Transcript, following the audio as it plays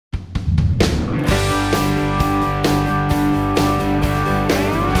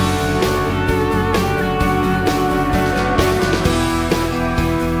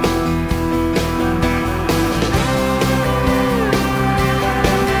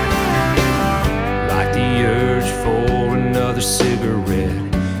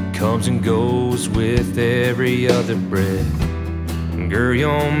comes and goes with every other breath. Girl,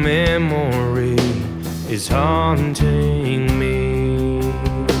 your memory is haunting me.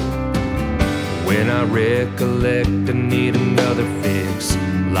 When I recollect, I need another fix.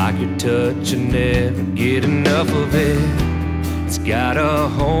 Like your touch, I never get enough of it. It's got a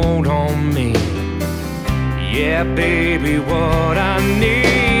hold on me. Yeah, baby, what I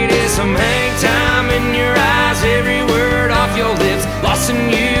need is some hang time in your eyes, every word off your lips. Lost in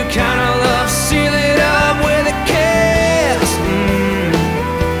you, kinda love, seal it up with a kiss.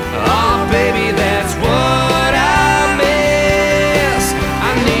 Oh, baby, that's what I miss.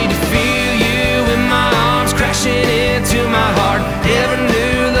 I need to feel you in my arms, crashing into my heart. Never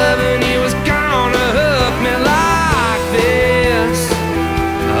knew loving you was gonna hook me like this.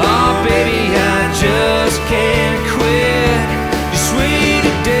 Oh, baby, I just can't quit your sweet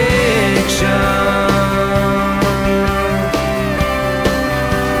addiction.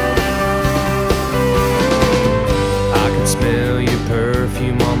 I can smell your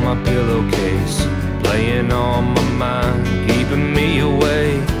perfume on my pillowcase, playing on my mind, keeping me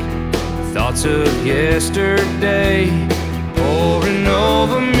awake. Thoughts of yesterday pouring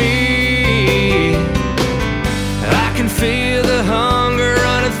over me. I can feel the hunger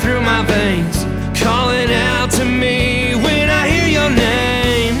running through my veins, calling out to me when I hear your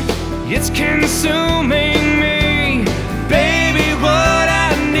name. It's consuming me, baby, what I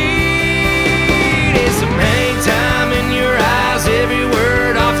need is some hang time in your eyes, every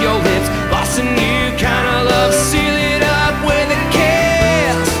word off your lips. Lost in you, kinda love, seal it up with a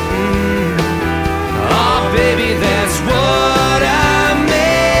kiss. Oh, baby, that's what I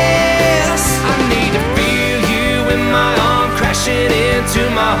miss. I need to feel you in my arm, crashing into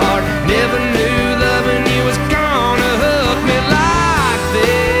my heart. Never knew loving you was gonna hook me like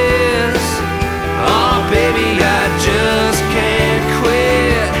this. Oh, baby, I just can't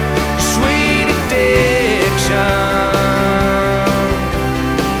quit sweet addiction.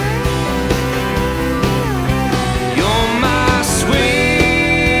 You're my sweet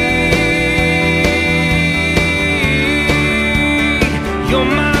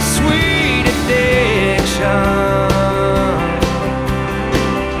addiction.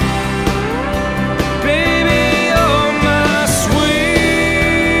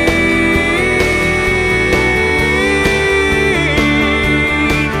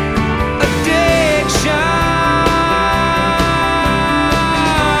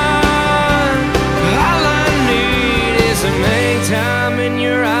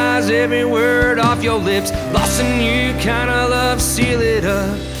 Every word off your lips, lost in you, kinda love, seal it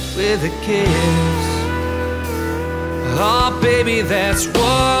up with a kiss. Oh, baby, that's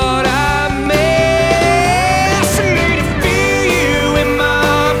what I meant.